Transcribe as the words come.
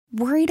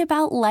Worried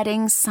about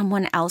letting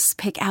someone else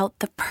pick out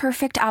the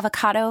perfect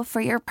avocado for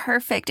your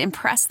perfect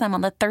impress them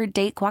on the third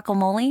date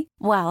guacamole?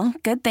 Well,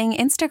 good thing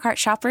Instacart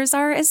shoppers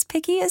are as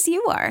picky as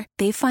you are.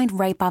 They find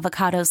ripe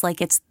avocados like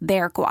it's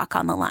their guac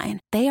on the line.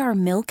 They are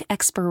milk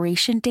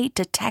expiration date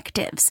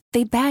detectives.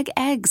 They bag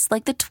eggs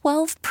like the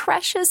 12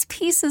 precious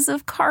pieces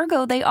of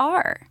cargo they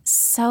are.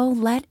 So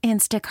let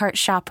Instacart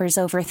shoppers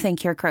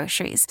overthink your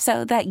groceries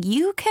so that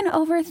you can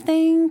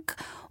overthink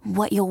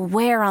what you'll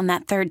wear on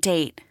that third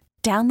date.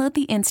 Download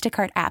the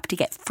Instacart app to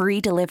get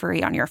free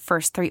delivery on your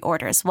first 3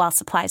 orders while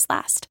supplies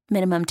last.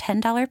 Minimum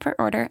 $10 per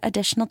order.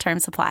 Additional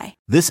terms apply.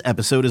 This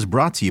episode is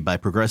brought to you by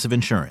Progressive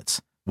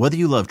Insurance. Whether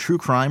you love true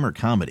crime or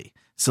comedy,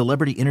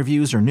 celebrity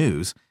interviews or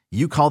news,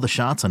 you call the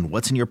shots on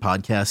what's in your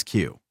podcast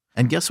queue.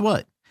 And guess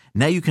what?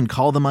 Now you can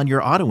call them on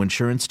your auto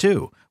insurance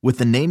too with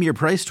the Name Your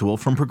Price tool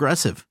from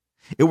Progressive.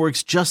 It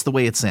works just the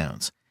way it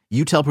sounds.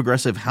 You tell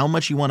Progressive how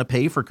much you want to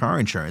pay for car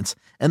insurance,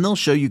 and they'll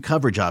show you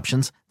coverage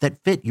options that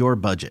fit your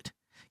budget.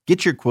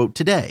 Get your quote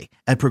today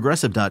at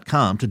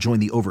Progressive.com to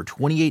join the over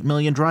 28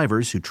 million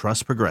drivers who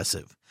trust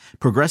Progressive.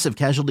 Progressive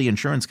Casualty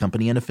Insurance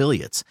Company and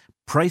Affiliates.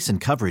 Price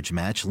and coverage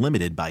match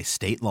limited by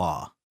state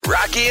law.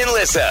 Rocky and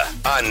Lissa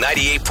on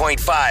 98.5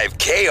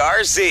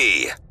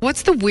 KRZ.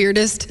 What's the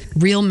weirdest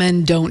real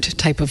men don't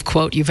type of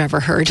quote you've ever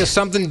heard? Just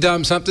something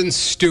dumb, something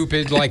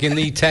stupid, like in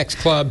the text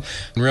club.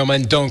 Real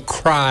men don't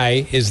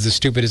cry is the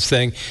stupidest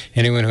thing.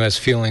 Anyone who has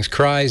feelings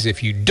cries.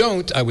 If you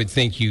don't, I would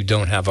think you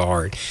don't have a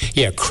heart.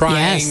 Yeah,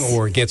 crying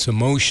or gets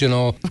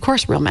emotional. Of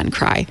course real men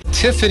cry.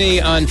 Tiffany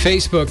on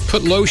Facebook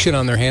put lotion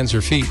on their hands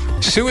or feet.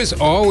 Sue is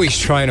always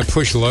trying to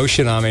push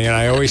lotion on me, and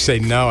I always say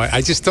no. I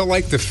just don't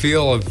like the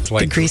feel of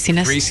like the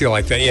greasiness. Greasy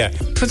like that, yeah.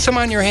 Put some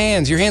on your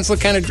hands. Your hands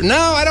look kind of... No,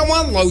 I don't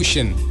want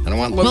lotion. I don't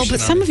want lotion. Well, but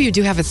some of you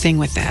do have a thing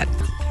with that.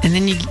 And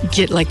then you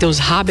get like those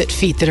hobbit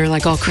feet that are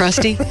like all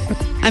crusty.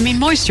 I mean,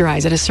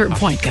 moisturize at a certain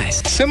point,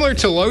 guys. Similar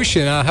to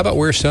lotion, how about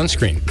wear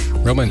sunscreen?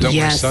 Real men don't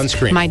wear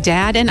sunscreen. My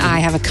dad and I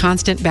have a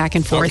constant back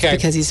and forth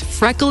because he's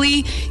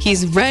freckly,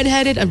 he's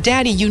redheaded.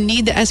 Daddy, you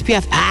need the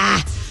SPF.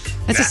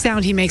 That's a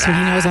sound he makes when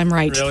he knows I'm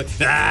right. Really?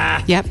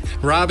 Yep.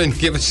 Robin,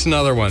 give us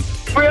another one.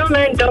 Real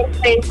men don't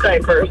change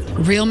diapers.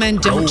 Real men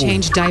don't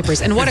change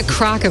diapers. And what a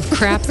crock of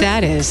crap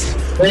that is.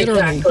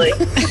 Literally. Exactly.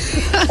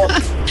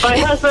 My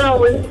husband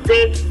always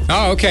did.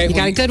 Oh, okay. You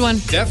got a good one.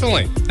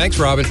 Definitely. Thanks,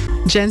 Robin.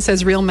 Jen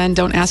says real men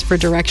don't ask for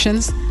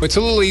directions. It's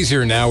a little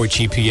easier now with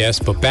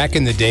GPS, but back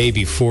in the day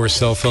before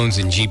cell phones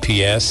and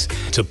GPS,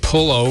 to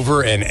pull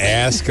over and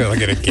ask, like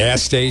at a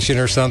gas station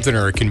or something,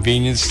 or a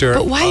convenience store.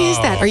 But why is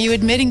that? Are you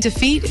admitting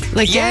defeat?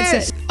 Like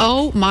Dad said,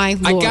 oh my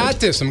Lord. I got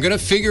this. I'm going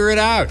to figure it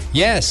out.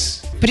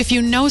 Yes. But if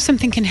you know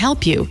something can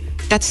help you,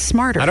 that's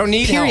smarter. I don't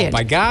need help.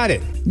 I got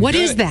it. What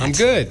is that? I'm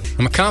good.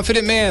 I'm a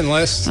confident man,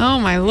 Les. Oh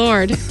my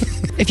Lord.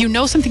 If you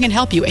know something can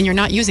help you and you're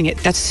not using it,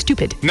 that's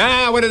stupid.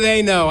 Nah, what do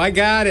they know? I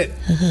got it.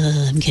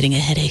 I'm getting a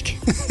headache.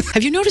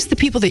 Have you noticed the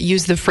people that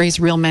use the phrase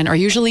real men are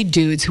usually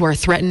dudes who are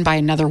threatened by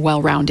another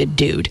well-rounded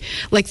dude?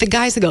 Like the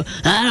guys that go,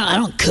 I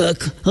don't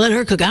cook. Let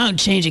her cook. I don't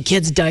change a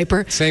kid's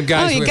diaper. Same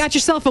guys. Oh, you got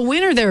yourself a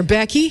winner there,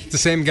 Becky. The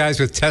same guys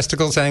with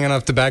testicles hanging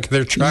off the back of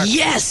their truck.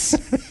 Yes.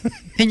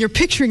 And you're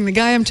picturing the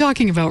guy I'm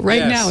talking about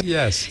right now.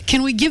 Yes.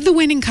 Can we give the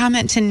winning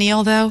comment to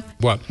Neil, though?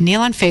 What?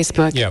 Neil on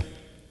Facebook. Yeah.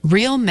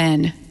 Real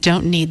men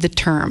don't need the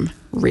term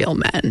real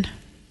men.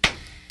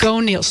 Go,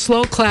 Neil.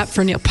 Slow clap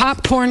for Neil.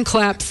 Popcorn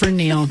clap for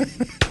Neil.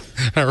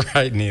 All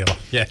right, Neil.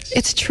 Yes.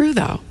 It's true,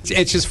 though.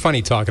 It's just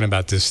funny talking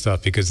about this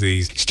stuff because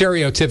these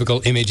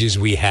stereotypical images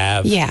we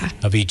have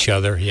of each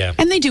other. Yeah.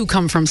 And they do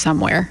come from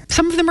somewhere.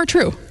 Some of them are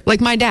true.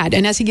 Like my dad.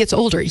 And as he gets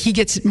older, he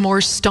gets more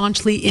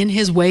staunchly in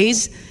his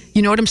ways.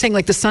 You know what I'm saying?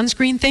 Like the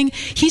sunscreen thing.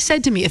 He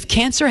said to me, if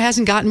cancer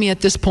hasn't gotten me at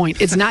this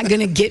point, it's not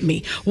going to get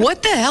me.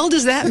 What the hell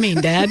does that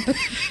mean, Dad?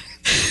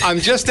 I'm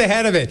just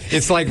ahead of it.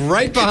 It's like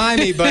right behind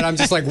me, but I'm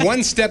just like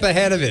one step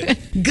ahead of it.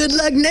 Good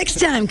luck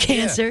next time,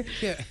 cancer.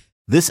 Yeah.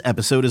 This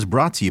episode is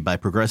brought to you by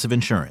Progressive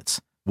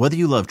Insurance. Whether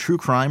you love true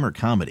crime or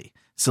comedy,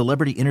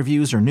 celebrity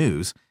interviews or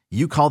news,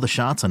 you call the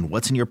shots on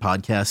what's in your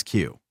podcast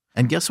queue.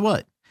 And guess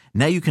what?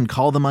 Now you can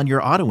call them on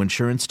your auto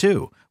insurance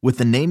too with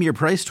the Name Your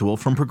Price tool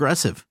from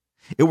Progressive.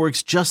 It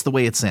works just the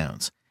way it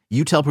sounds.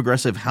 You tell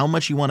Progressive how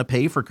much you want to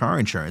pay for car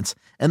insurance,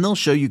 and they'll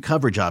show you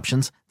coverage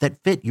options that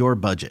fit your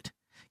budget.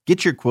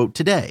 Get your quote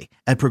today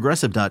at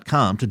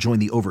Progressive.com to join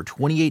the over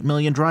 28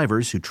 million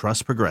drivers who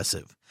trust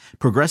Progressive.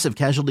 Progressive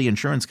Casualty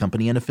Insurance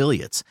Company and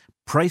Affiliates.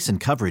 Price and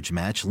coverage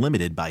match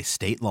limited by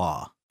state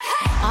law.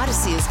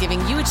 Odyssey is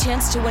giving you a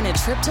chance to win a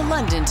trip to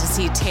London to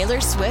see Taylor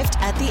Swift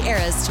at the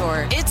Eras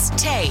Tour. It's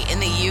Tay in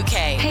the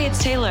UK. Hey,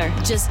 it's Taylor.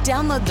 Just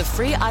download the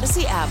free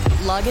Odyssey app,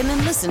 log in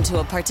and listen to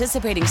a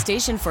participating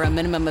station for a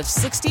minimum of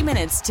 60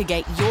 minutes to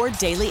get your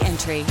daily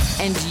entry.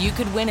 And you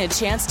could win a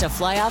chance to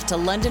fly off to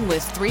London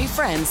with 3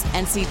 friends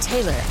and see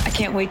Taylor. I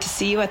can't wait to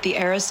see you at the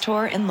Eras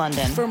Tour in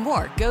London. For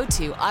more, go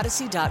to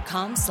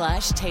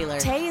odyssey.com/Taylor.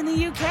 Tay in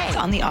the UK. It's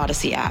on the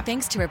Odyssey app.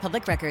 Thanks to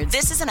Republic Records.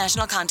 This is a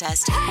national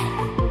contest.